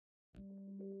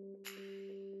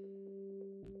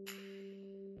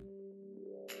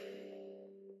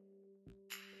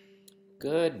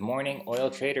Good morning,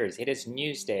 oil traders. It is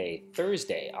Newsday,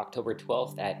 Thursday, October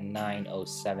 12th at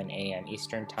 9:07 a.m.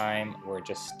 Eastern Time. We're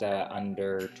just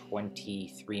under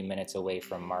 23 minutes away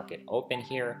from market open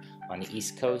here on the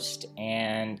East Coast,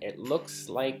 and it looks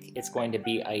like it's going to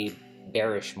be a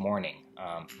bearish morning,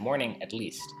 at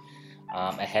least,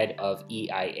 ahead of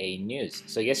EIA news.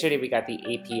 So yesterday we got the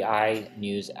API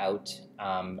news out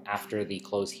after the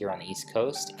close here on the East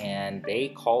Coast, and they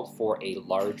called for a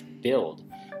large build,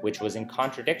 which was in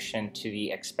contradiction to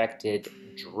the expected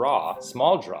draw,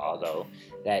 small draw though,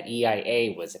 that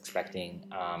EIA was expecting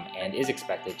and is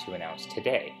expected to announce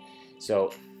today.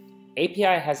 So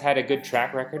API has had a good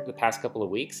track record the past couple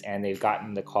of weeks, and they've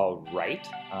gotten the call right,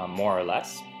 more or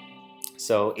less.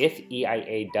 So if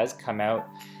EIA does come out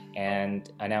and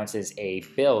announces a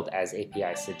build as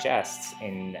API suggests,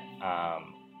 in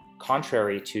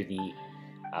contrary to the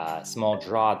small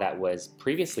draw that was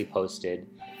previously posted,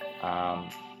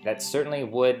 that certainly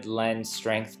would lend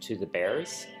strength to the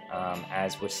bears,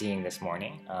 as we're seeing this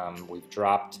morning. We've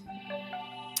dropped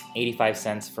 85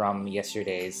 cents from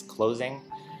yesterday's closing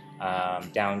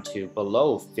down to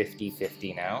below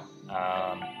 50.50 now.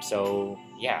 So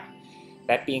yeah,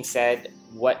 that being said,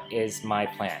 what is my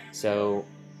plan? So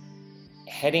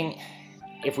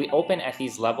if we open at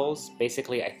these levels,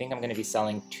 basically I think I'm going to be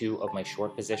selling two of my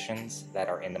short positions that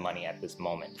are in the money at this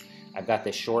moment. I've got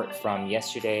the short from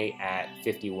yesterday at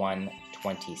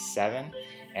 51.27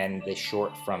 and the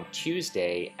short from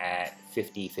Tuesday at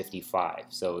 50.55.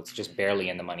 So it's just barely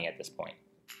in the money at this point.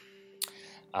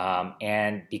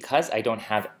 And because I don't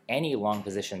have any long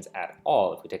positions at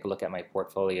all, if we take a look at my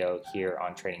portfolio here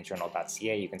on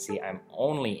TradingJournal.ca, you can see I'm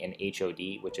only in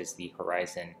HOD, which is the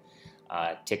Horizon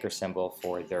ticker symbol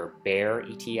for their bear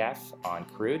ETF on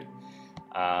Crude.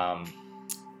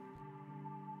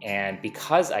 And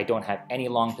because I don't have any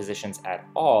long positions at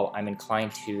all, I'm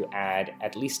inclined to add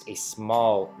at least a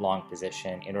small long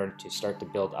position in order to start to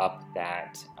build up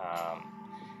that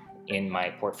in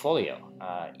my portfolio.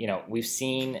 We've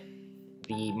seen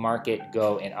the market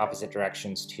go in opposite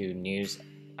directions to news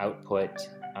output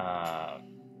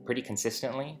pretty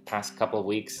consistently past couple of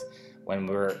weeks. When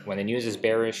the news is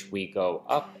bearish, we go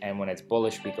up, and when it's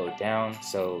bullish, we go down.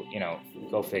 So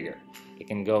go figure. It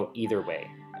can go either way.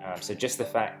 So just the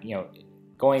fact,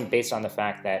 going based on the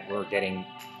fact that we're getting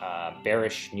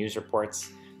bearish news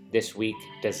reports this week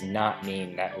does not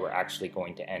mean that we're actually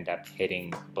going to end up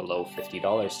hitting below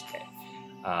 $50 today.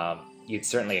 You'd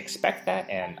certainly expect that,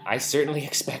 and I certainly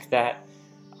expect that.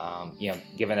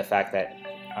 Given the fact that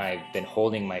I've been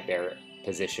holding my bear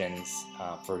positions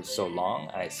for so long,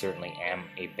 I certainly am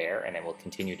a bear, and I will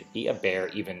continue to be a bear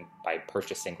even by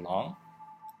purchasing long.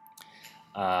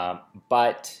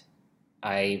 But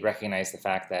I recognize the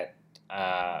fact that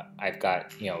I've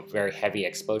got very heavy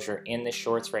exposure in the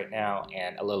shorts right now,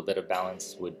 and a little bit of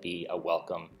balance would be a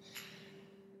welcome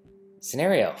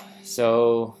scenario.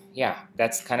 So yeah,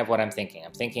 that's kind of what I'm thinking.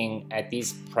 I'm thinking at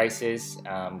these prices,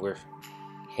 we're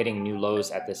hitting new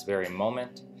lows at this very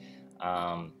moment.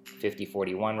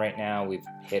 50.41 right now. We've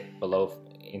hit below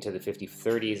into the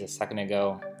 50.30s a second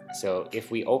ago. So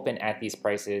if we open at these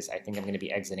prices, I think I'm going to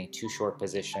be exiting two short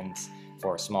positions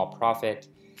for a small profit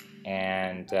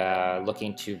and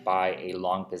looking to buy a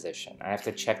long position. I have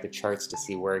to check the charts to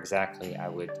see where exactly I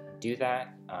would do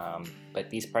that, but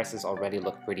these prices already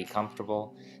look pretty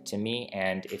comfortable to me.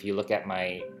 And if you look at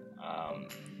my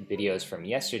videos from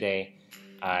yesterday,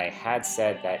 I had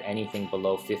said that anything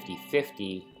below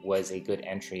 50.50 was a good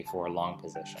entry for a long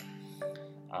position.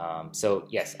 So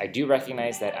yes, I do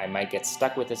recognize that I might get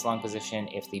stuck with this long position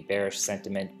if the bearish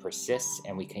sentiment persists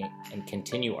and we can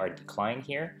continue our decline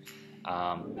here,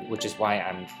 which is why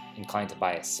I'm inclined to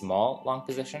buy a small long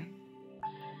position.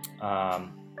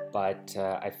 But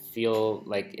I feel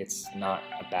like it's not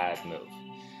a bad move.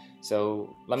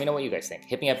 So let me know what you guys think.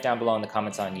 Hit me up down below in the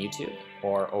comments on YouTube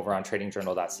or over on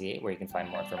TradingJournal.ca, where you can find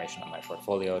more information on my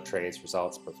portfolio, trades,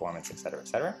 results, performance, etc.,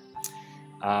 etc.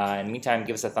 In the meantime,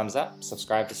 give us a thumbs up,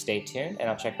 subscribe to stay tuned, and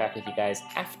I'll check back with you guys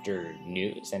after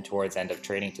news and towards end of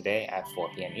trading today at 4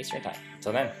 p.m. Eastern Time.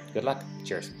 Until then, good luck.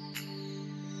 Cheers.